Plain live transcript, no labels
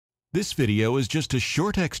This video is just a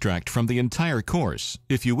short extract from the entire course.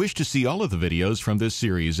 If you wish to see all of the videos from this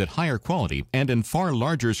series at higher quality and in far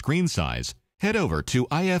larger screen size, head over to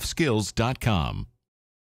ifskills.com.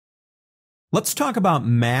 Let's talk about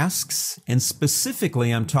masks, and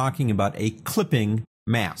specifically I'm talking about a clipping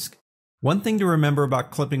mask. One thing to remember about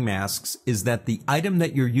clipping masks is that the item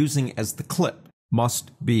that you're using as the clip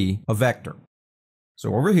must be a vector.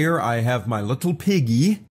 So over here I have my little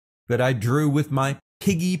piggy that I drew with my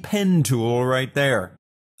piggy pen tool right there.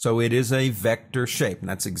 So it is a vector shape, and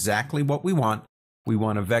that's exactly what we want. We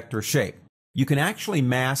want a vector shape. You can actually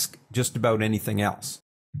mask just about anything else.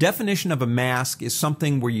 Definition of a mask is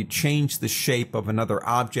something where you change the shape of another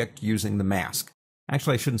object using the mask.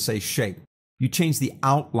 Actually, I shouldn't say shape. You change the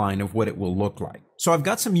outline of what it will look like. So I've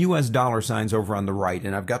got some US dollar signs over on the right,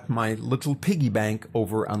 and I've got my little piggy bank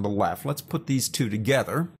over on the left. Let's put these two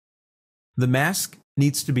together. The mask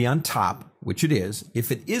needs to be on top, which it is.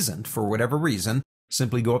 If it isn't, for whatever reason,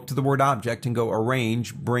 simply go up to the word object and go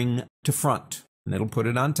arrange, bring to front, and it'll put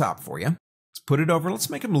it on top for you. Let's put it over. Let's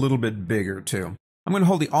make them a little bit bigger too. I'm going to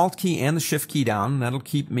hold the Alt key and the Shift key down. That'll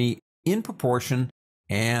keep me in proportion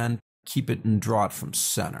and keep it and draw it from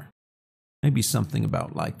center. Maybe something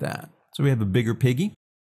about like that. So we have a bigger piggy.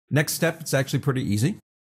 Next step, it's actually pretty easy.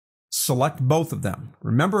 Select both of them.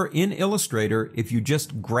 Remember, in Illustrator, if you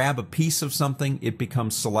just grab a piece of something, it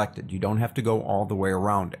becomes selected. You don't have to go all the way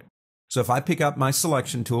around it. So if I pick up my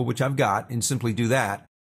selection tool, which I've got, and simply do that,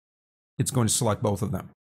 it's going to select both of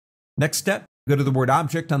them. Next step, go to the word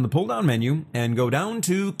object on the pull-down menu and go down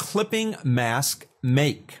to Clipping Mask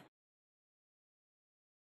Make.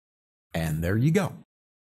 And there you go.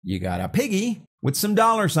 You got a piggy with some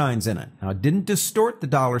dollar signs in it. Now, it didn't distort the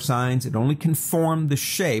dollar signs. It only conformed the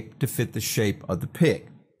shape to fit the shape of the pig.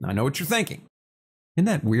 Now, I know what you're thinking. Isn't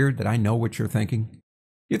that weird that I know what you're thinking?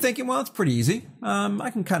 You're thinking, well, it's pretty easy. I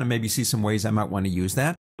can kind of maybe see some ways I might want to use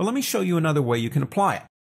that. But let me show you another way you can apply it.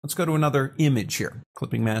 Let's go to another image here,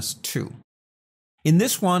 Clipping Mask 2. In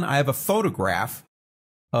this one, I have a photograph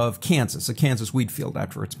of Kansas, a Kansas wheat field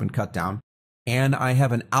after it's been cut down. And I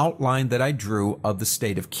have an outline that I drew of the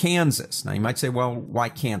state of Kansas. Now, you might say, well, why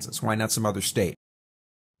Kansas? Why not some other state?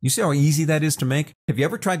 You see how easy that is to make? Have you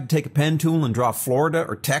ever tried to take a pen tool and draw Florida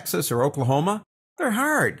or Texas or Oklahoma? They're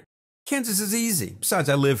hard. Kansas is easy. Besides,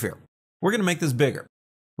 I live here. We're going to make this bigger.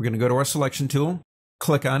 We're going to go to our selection tool,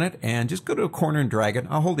 click on it, and just go to a corner and drag it.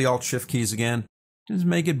 I'll hold the Alt-Shift keys again. Just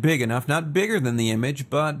make it big enough. Not bigger than the image,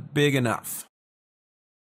 but big enough.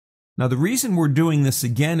 Now, the reason we're doing this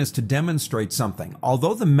again is to demonstrate something.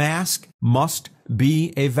 Although the mask must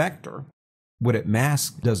be a vector, what it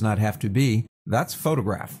masks does not have to be. That's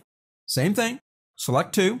photograph. Same thing.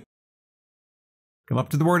 Select two. Come up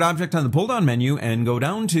to the word object on the pull-down menu and go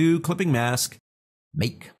down to Clipping Mask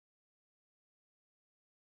Make.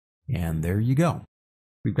 And there you go.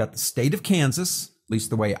 We've got the state of Kansas, at least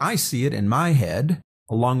the way I see it in my head,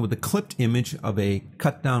 along with a clipped image of a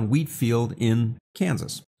cut-down wheat field in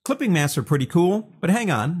Kansas. Clipping masks are pretty cool, but hang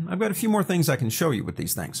on, I've got a few more things I can show you with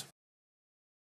these things.